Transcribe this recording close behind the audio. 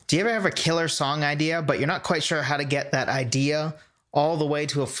Do you ever have a killer song idea, but you're not quite sure how to get that idea all the way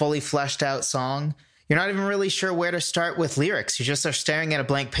to a fully fleshed out song? You're not even really sure where to start with lyrics. You just are staring at a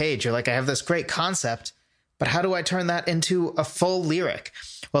blank page. You're like, I have this great concept, but how do I turn that into a full lyric?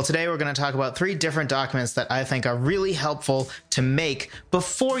 Well, today we're going to talk about 3 different documents that I think are really helpful to make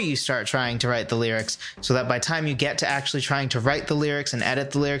before you start trying to write the lyrics, so that by the time you get to actually trying to write the lyrics and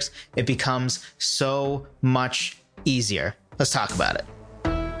edit the lyrics, it becomes so much easier. Let's talk about it.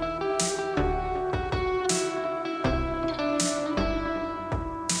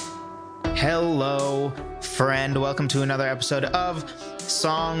 Hello, friend. Welcome to another episode of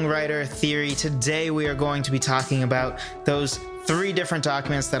Songwriter Theory. Today we are going to be talking about those 3 different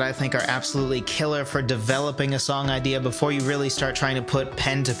documents that I think are absolutely killer for developing a song idea before you really start trying to put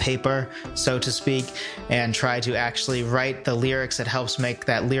pen to paper, so to speak, and try to actually write the lyrics. It helps make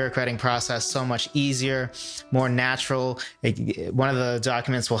that lyric writing process so much easier, more natural. One of the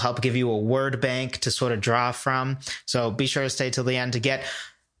documents will help give you a word bank to sort of draw from. So be sure to stay till the end to get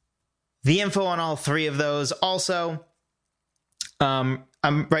the info on all 3 of those. Also, I'm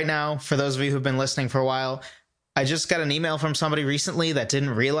right now, for those of you who've been listening for a while, I just got an email from somebody recently that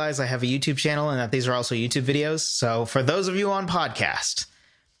didn't realize I have a YouTube channel and that these are also YouTube videos. So for those of you on podcast,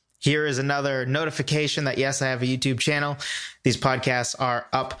 here is another notification that yes, I have a YouTube channel. These podcasts are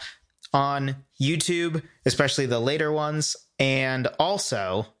up on YouTube, especially the later ones. And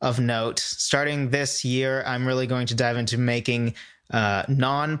also of note, starting this year, I'm really going to dive into making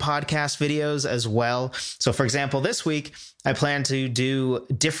non-podcast videos as well. So for example, this week, I plan to do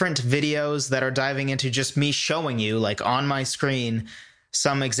different videos that are diving into just me showing you, like on my screen,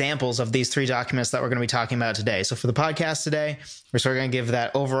 some examples of these 3 documents that we're going to be talking about today. So for the podcast today, we're sort of going to give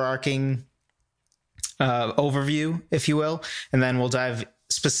that overarching overview, if you will, and then we'll dive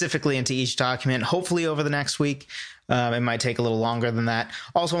specifically into each document, hopefully over the next week. It might take a little longer than that.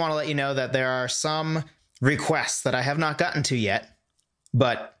 Also want to let you know that there are some requests that I have not gotten to yet,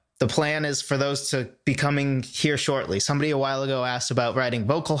 but the plan is for those to be coming here shortly. Somebody a while ago asked about writing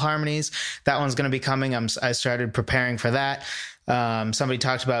vocal harmonies. That one's going to be coming. I started preparing for that. Somebody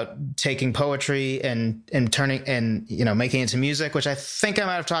talked about taking poetry and turning and making it into music, which I think I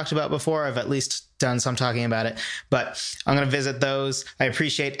might have talked about before. I've at least done some talking about it, but I'm going to visit those. I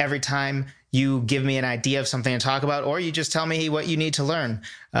appreciate every time you give me an idea of something to talk about, or you just tell me what you need to learn.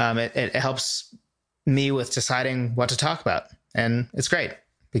 It helps me with deciding what to talk about. And it's great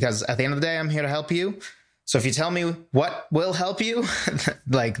because at the end of the day, I'm here to help you. So if you tell me what will help you,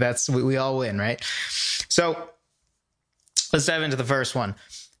 like we all win, right? So let's dive into the first one.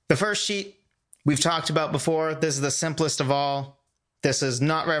 The first sheet we've talked about before. This is the simplest of all. This is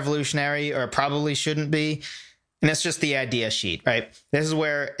not revolutionary, or probably shouldn't be. And it's just the idea sheet, right? This is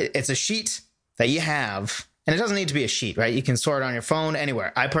where it's a sheet that you have, and it doesn't need to be a sheet, right? You can store it on your phone,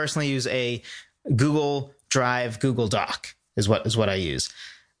 anywhere. I personally use a Google Drive, Google Doc is what I use.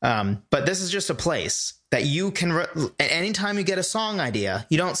 But this is just a place that you can, anytime you get a song idea,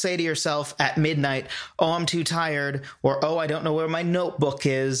 you don't say to yourself at midnight, oh, I'm too tired, or, oh, I don't know where my notebook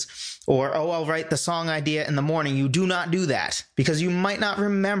is, or, oh, I'll write the song idea in the morning. You do not do that because you might not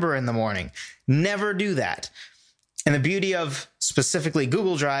remember in the morning. Never do that. And the beauty of specifically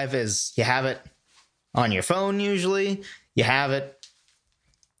Google Drive is you have it on your phone usually, you have it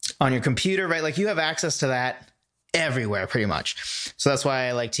on your computer, right? Like you have access to that everywhere pretty much. So that's why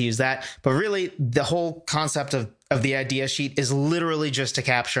I like to use that. But really the whole concept of the idea sheet is literally just to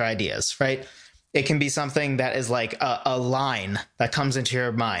capture ideas, right? It can be something that is like a line that comes into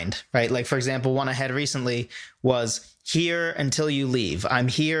your mind, right? Like for example, one I had recently was here until you leave. I'm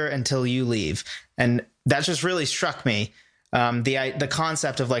here until you leave. And that just really struck me. The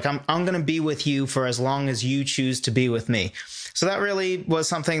concept of like, I'm going to be with you for as long as you choose to be with me. So that really was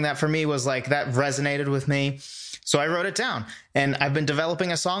something that for me was like, that resonated with me. So I wrote it down and I've been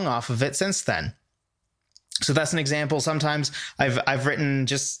developing a song off of it since then. So that's an example. Sometimes I've written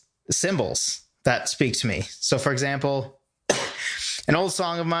just symbols that speak to me. So for example, an old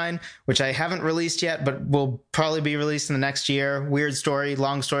song of mine, which I haven't released yet, but will probably be released in the next year. Weird story,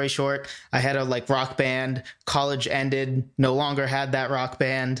 long story short. I had a rock band, college ended, no longer had that rock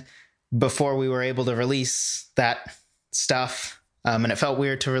band before we were able to release that stuff. And it felt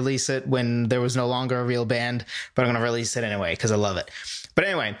weird to release it when there was no longer a real band, but I'm going to release it anyway because I love it. But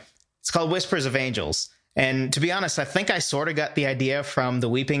anyway, it's called Whispers of Angels. And to be honest, I think I sort of got the idea from the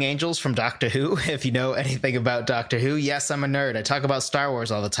Weeping Angels from Doctor Who. If you know anything about Doctor Who, yes, I'm a nerd. I talk about Star Wars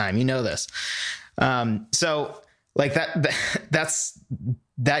all the time. You know this. So like that's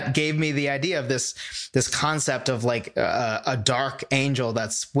that gave me the idea of this concept of like a dark angel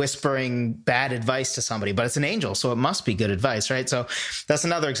that's whispering bad advice to somebody, but it's an angel, so it must be good advice, right? So that's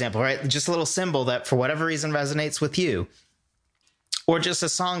another example, right? Just a little symbol that for whatever reason resonates with you, or just a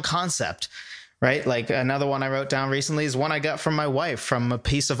song concept, right? Like another one I wrote down recently is one I got from my wife from a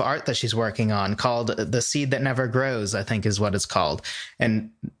piece of art that she's working on called The Seed That Never Grows, I think is what it's called. And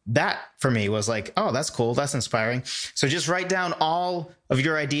that for me was like, oh, that's cool. That's inspiring. So just write down all of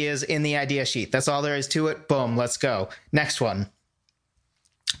your ideas in the idea sheet. That's all there is to it. Boom, let's go. Next one,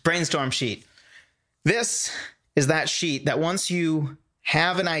 brainstorm sheet. This is that sheet that once you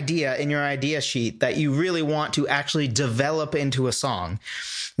have an idea in your idea sheet that you really want to actually develop into a song.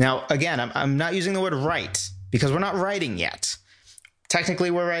 Now, again, I'm not using the word write because we're not writing yet.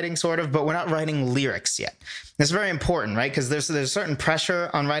 Technically, we're writing sort of, but we're not writing lyrics yet. That's very important, right? Because there's a certain pressure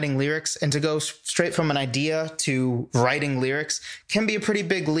on writing lyrics, and to go straight from an idea to writing lyrics can be a pretty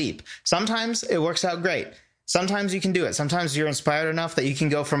big leap. Sometimes it works out great. Sometimes you can do it. Sometimes you're inspired enough that you can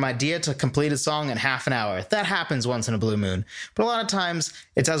go from idea to completed song in half an hour. That happens once in a blue moon. But a lot of times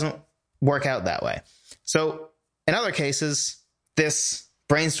it doesn't work out that way. So in other cases, this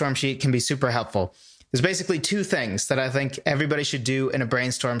brainstorm sheet can be super helpful. There's basically two things that I think everybody should do in a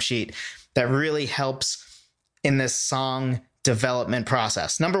brainstorm sheet that really helps in this song development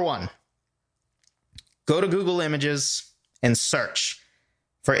process. Number one, go to Google Images and search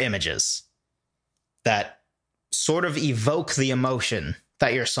for images that sort of evoke the emotion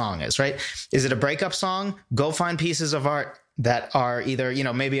that your song is, right? Is it a breakup song? Go find pieces of art that are either,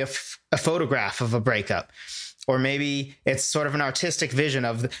 maybe a photograph of a breakup, or maybe it's sort of an artistic vision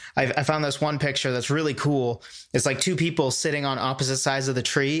of, I found this one picture that's really cool. It's like two people sitting on opposite sides of the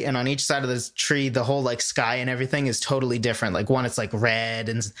tree, and on each side of the tree, the whole like sky and everything is totally different. Like one, it's like red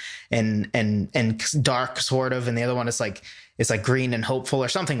and dark sort of, and the other one is like, it's like green and hopeful or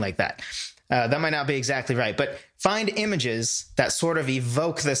something like that. That might not be exactly right, but find images that sort of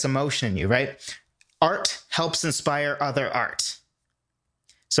evoke this emotion in you, right? Art helps inspire other art.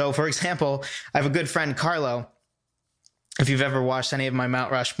 So, for example, I have a good friend, Carlo. If you've ever watched any of my Mount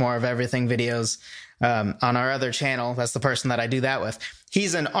Rushmore of Everything videos on our other channel, that's the person that I do that with.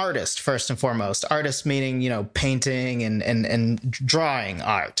 He's an artist, first and foremost. Artist meaning, painting and drawing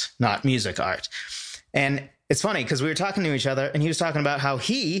art, not music art. And it's funny because we were talking to each other, and he was talking about how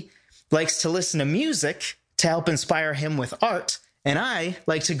he likes to listen to music to help inspire him with art, and I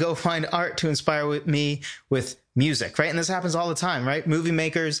like to go find art to inspire me with music, right? And this happens all the time, right? Movie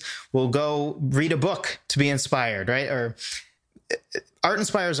makers will go read a book to be inspired, right? Or art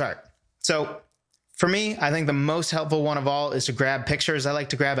inspires art. So for me, I think the most helpful one of all is to grab pictures. I like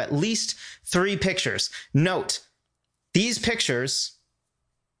to grab at least 3 pictures. Note, these pictures,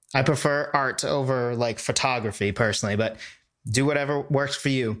 I prefer art over like photography personally, but do whatever works for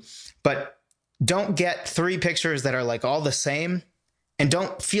you. But don't get 3 pictures that are like all the same, and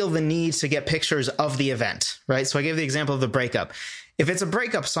don't feel the need to get pictures of the event, right? So I gave the example of the breakup. If it's a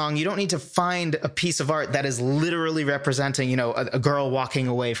breakup song, you don't need to find a piece of art that is literally representing, a girl walking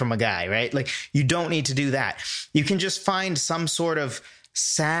away from a guy, right? Like, you don't need to do that. You can just find some sort of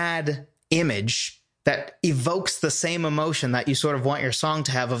sad image that evokes the same emotion that you sort of want your song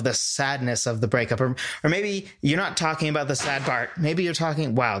to have, of the sadness of the breakup. Or maybe you're not talking about the sad part. Maybe you're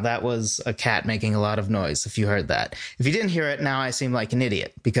talking, wow, that was a cat making a lot of noise, if you heard that. If you didn't hear it, now I seem like an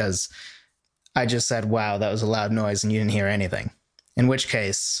idiot because I just said, wow, that was a loud noise, and you didn't hear anything. In which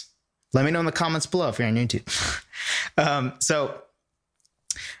case, let me know in the comments below if you're on YouTube. So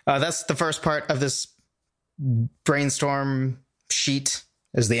that's the first part of this brainstorm sheet,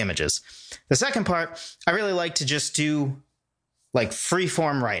 is the images. The second part, I really like to just do like free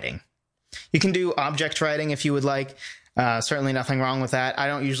form writing. You can do object writing if you would like. Certainly nothing wrong with that. I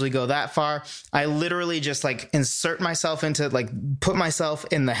don't usually go that far. I literally just like insert myself into, like, put myself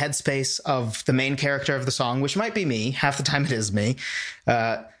in the headspace of the main character of the song, which might be me. Half the time it is me.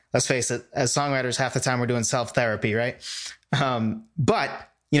 Let's face it, as songwriters, half the time we're doing self-therapy, right? But,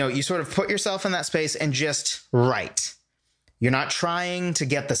 you sort of put yourself in that space and just write. You're not trying to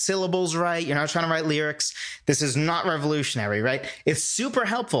get the syllables right. You're not trying to write lyrics. This is not revolutionary, right? It's super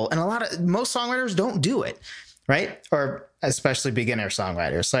helpful. And most songwriters don't do it, right? Or especially beginner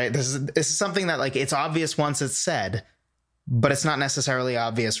songwriters, right? This is something that, like, it's obvious once it's said, but it's not necessarily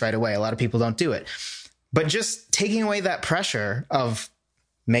obvious right away. A lot of people don't do it. But just taking away that pressure of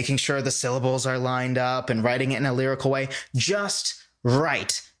making sure the syllables are lined up and writing it in a lyrical way, just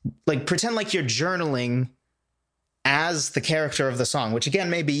write. Like, pretend like you're journaling as the character of the song, which again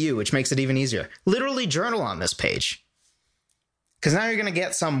may be you, which makes it even easier. Literally journal on this page. Because now you're going to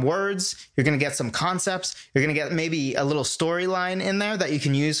get some words, you're going to get some concepts, you're going to get maybe a little storyline in there that you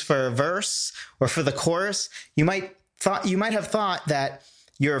can use for a verse or for the chorus. You might have thought that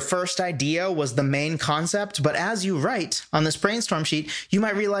your first idea was the main concept, but as you write on this brainstorm sheet, you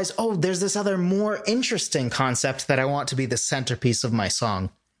might realize, oh, there's this other more interesting concept that I want to be the centerpiece of my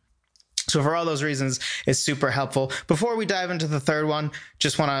song. So for all those reasons, it's super helpful. Before we dive into the third one,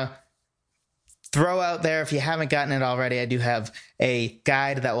 just want to throw out there, if you haven't gotten it already, I do have a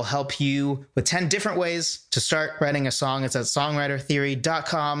guide that will help you with 10 different ways to start writing a song. It's at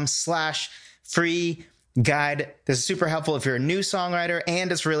songwritertheory.com/free guide. This is super helpful if you're a new songwriter,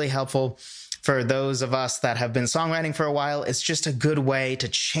 and it's really helpful for those of us that have been songwriting for a while. It's just a good way to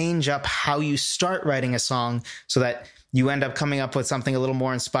change up how you start writing a song so that you end up coming up with something a little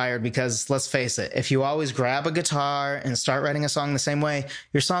more inspired. Because let's face it, if you always grab a guitar and start writing a song the same way,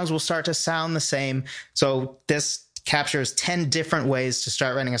 your songs will start to sound the same. So this captures 10 different ways to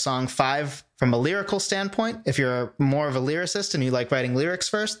start writing a song, 5 from a lyrical standpoint. If you're more of a lyricist and you like writing lyrics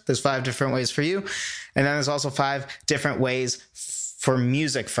first, there's 5 different ways for you. And then there's also 5 different ways for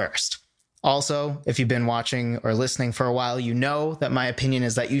music first. Also, if you've been watching or listening for a while, you know that my opinion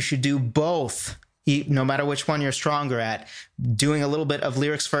is that you should do both. No matter which one you're stronger at, doing a little bit of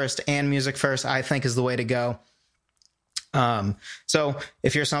lyrics first and music first, I think, is the way to go. So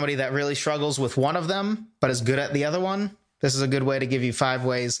if you're somebody that really struggles with one of them, but is good at the other one, this is a good way to give you 5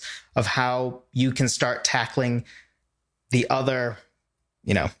 ways of how you can start tackling the other.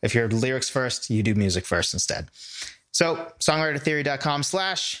 If you're lyrics first, you do music first instead. So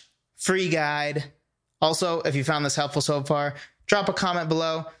songwritertheory.com/free guide. Also, if you found this helpful so far, drop a comment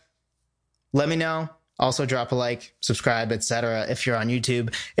below. Let me know. Also drop a like, subscribe, etc. if you're on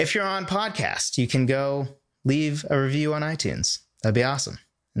YouTube. If you're on podcast, you can go leave a review on iTunes. That'd be awesome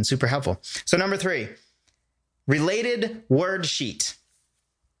and super helpful. So number 3, related word sheet.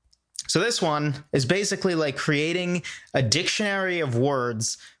 So this one is basically like creating a dictionary of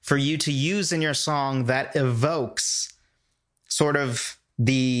words for you to use in your song that evokes sort of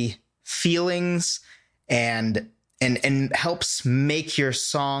the feelings and helps make your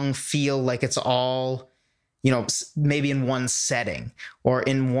song feel like it's all, maybe in one setting or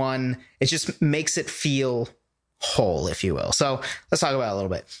in one, it just makes it feel whole, if you will. So let's talk about it a little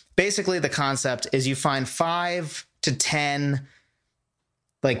bit. Basically, the concept is you find 5 to 10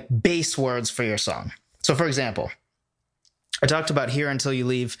 like base words for your song. So for example, I talked about Here Until You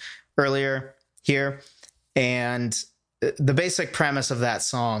Leave earlier here, and the basic premise of that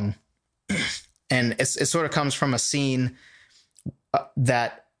song, and it sort of comes from a scene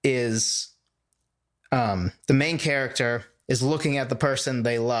that is the main character is looking at the person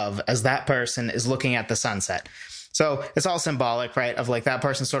they love as that person is looking at the sunset. So it's all symbolic, right? Of like that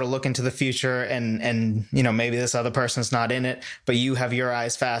person sort of looking to the future and maybe this other person's not in it, but you have your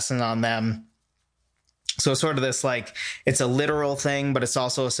eyes fastened on them. So it's sort of this like, it's a literal thing, but it's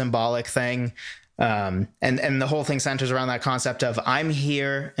also a symbolic thing. And the whole thing centers around that concept of I'm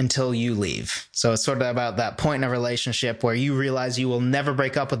here until you leave. So it's sort of about that point in a relationship where you realize you will never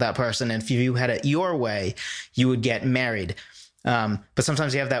break up with that person. And if you had it your way, you would get married. But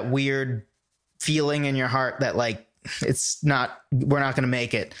sometimes you have that weird feeling in your heart that like, we're not going to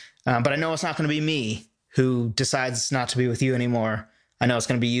make it. But I know it's not going to be me who decides not to be with you anymore. I know it's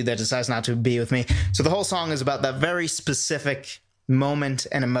going to be you that decides not to be with me. So the whole song is about that very specific moment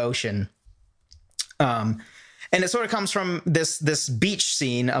and emotion. And it sort of comes from this beach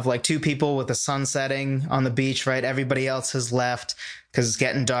scene of like 2 people with the sun setting on the beach, right? Everybody else has left because it's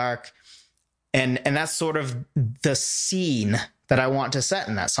getting dark. And that's sort of the scene that I want to set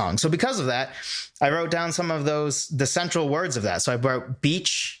in that song. So because of that, I wrote down some of the central words of that. So I wrote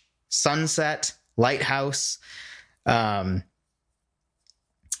beach, sunset, lighthouse. And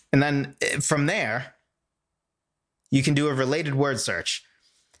then from there, you can do a related word search,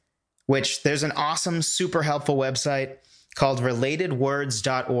 which there's an awesome, super helpful website called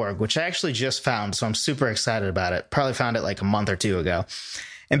relatedwords.org, which I actually just found. So I'm super excited about it. Probably found it like a month or 2 ago.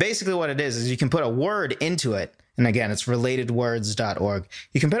 And basically what it is you can put a word into it. And again, it's relatedwords.org.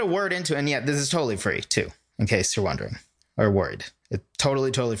 You can put a word into it. And this is totally free too, in case you're wondering or worried. It's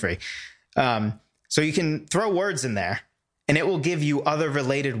totally free. So you can throw words in there and it will give you other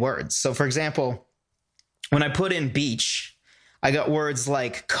related words. So for example, when I put in beach, I got words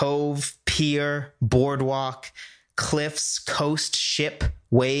like cove, pier, boardwalk, cliffs, coast, ship,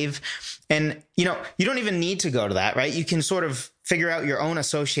 wave. And, you don't even need to go to that, right? You can sort of figure out your own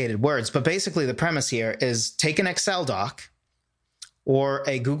associated words. But basically the premise here is take an Excel doc or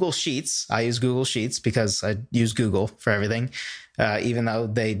a Google Sheets. I use Google Sheets because I use Google for everything, even though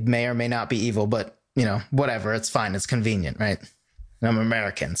they may or may not be evil, but whatever, it's fine. It's convenient, right? and I'm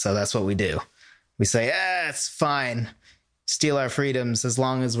American, so that's what we do. We say, it's fine. Steal our freedoms as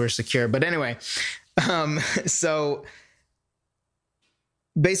long as we're secure. But anyway, so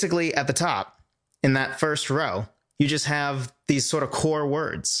basically at the top in that first row, you just have these sort of core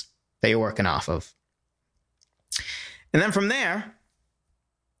words that you're working off of. And then from there,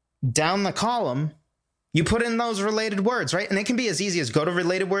 down the column, you put in those related words, right? And it can be as easy as go to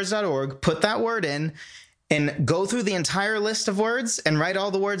relatedwords.org, put that word in, and go through the entire list of words and write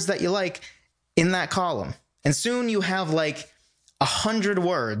all the words that you like in that column. And soon you have like 100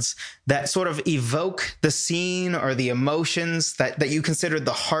 words that sort of evoke the scene or the emotions that you considered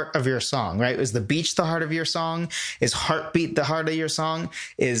the heart of your song, right? Is the beach the heart of your song? Is heartbeat the heart of your song?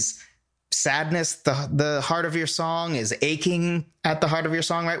 Is sadness the heart of your song? Is aching at the heart of your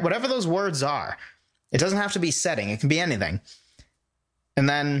song, right? Whatever those words are, it doesn't have to be setting. It can be anything. And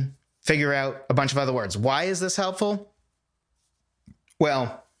then figure out a bunch of other words. Why is this helpful?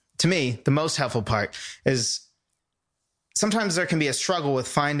 Well, to me, the most helpful part is sometimes there can be a struggle with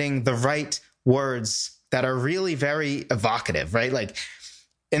finding the right words that are really very evocative, right? Like,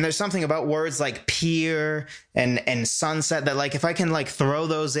 and there's something about words like pier and sunset that, like, if I can like throw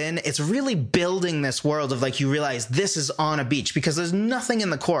those in, it's really building this world of like, you realize this is on a beach, because there's nothing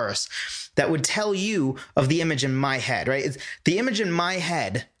in the chorus that would tell you of the image in my head, right? It's the image in my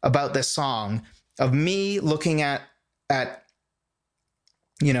head about this song of me looking at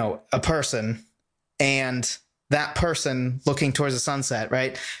you know, a person and that person looking towards the sunset,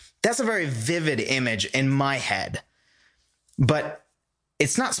 right? That's a very vivid image in my head, but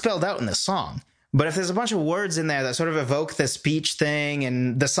it's not spelled out in the song. But if there's a bunch of words in there that sort of evoke this beach thing,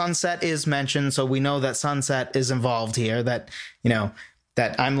 and the sunset is mentioned, so we know that sunset is involved here, that, you know,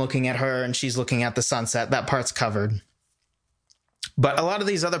 that I'm looking at her and she's looking at the sunset, that part's covered. But a lot of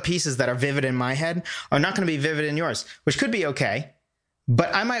these other pieces that are vivid in my head are not going to be vivid in yours, which could be okay.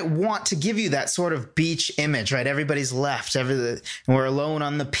 But I might want to give you that sort of beach image, right? Everybody's left, and we're alone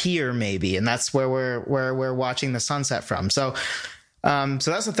on the pier, maybe, and that's where we're watching the sunset from. So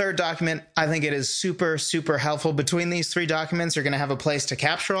that's the third document. I think it is super, super helpful. Between these three documents, you're going to have a place to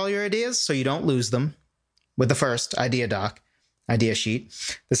capture all your ideas so you don't lose them with the first idea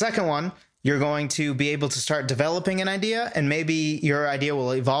sheet. The second one, you're going to be able to start developing an idea, and maybe your idea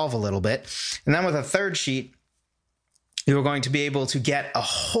will evolve a little bit. And then with a third sheet, you're going to be able to get a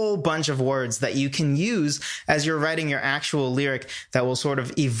whole bunch of words that you can use as you're writing your actual lyric that will sort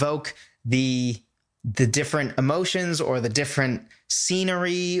of evoke the different emotions or the different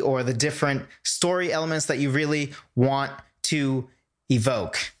scenery or the different story elements that you really want to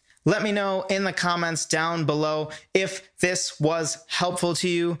evoke. Let me know in the comments down below if this was helpful to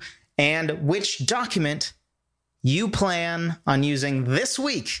you and which document you plan on using this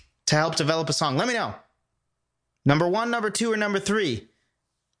week to help develop a song. Let me know. Number 1, number 2, or number 3?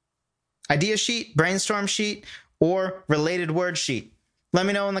 Idea sheet, brainstorm sheet, or related word sheet? Let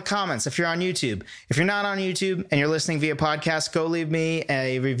me know in the comments if you're on YouTube. If you're not on YouTube and you're listening via podcast, go leave me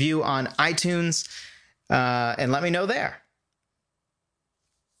a review on iTunes and let me know there.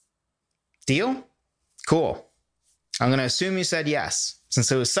 Deal? Cool. I'm going to assume you said yes,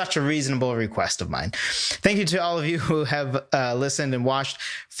 since it was such a reasonable request of mine. Thank you to all of you who have listened and watched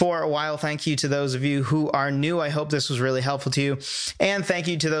for a while. Thank you to those of you who are new. I hope this was really helpful to you. And thank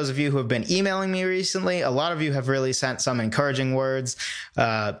you to those of you who have been emailing me recently. A lot of you have really sent some encouraging words,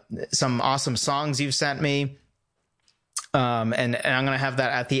 some awesome songs you've sent me. And I'm going to have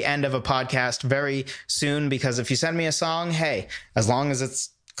that at the end of a podcast very soon, because if you send me a song, hey, as long as it's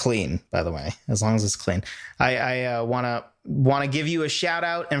clean, by the way, as long as it's clean, I want to give you a shout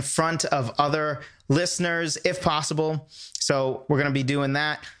out in front of other listeners if possible. So we're going to be doing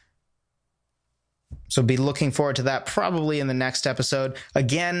that. So be looking forward to that probably in the next episode.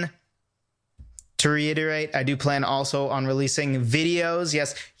 Again, to reiterate, I do plan also on releasing videos.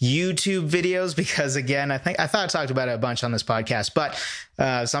 Yes, YouTube videos, because again, I thought I talked about it a bunch on this podcast,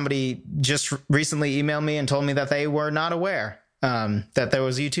 but somebody just recently emailed me and told me that they were not aware that there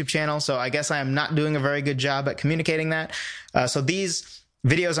was a YouTube channel. So I guess I am not doing a very good job at communicating that. So these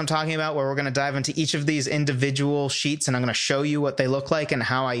videos I'm talking about, where we're going to dive into each of these individual sheets and I'm going to show you what they look like and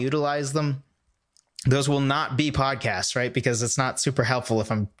how I utilize them, those will not be podcasts, right? Because it's not super helpful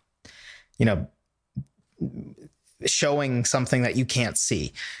if I'm, showing something that you can't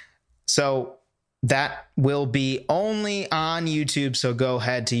see. So that will be only on YouTube. So go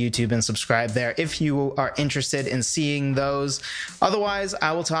ahead to YouTube and subscribe there if you are interested in seeing those. Otherwise,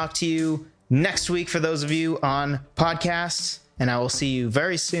 I will talk to you next week for those of you on podcasts, and I will see you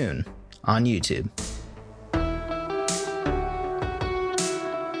very soon on YouTube.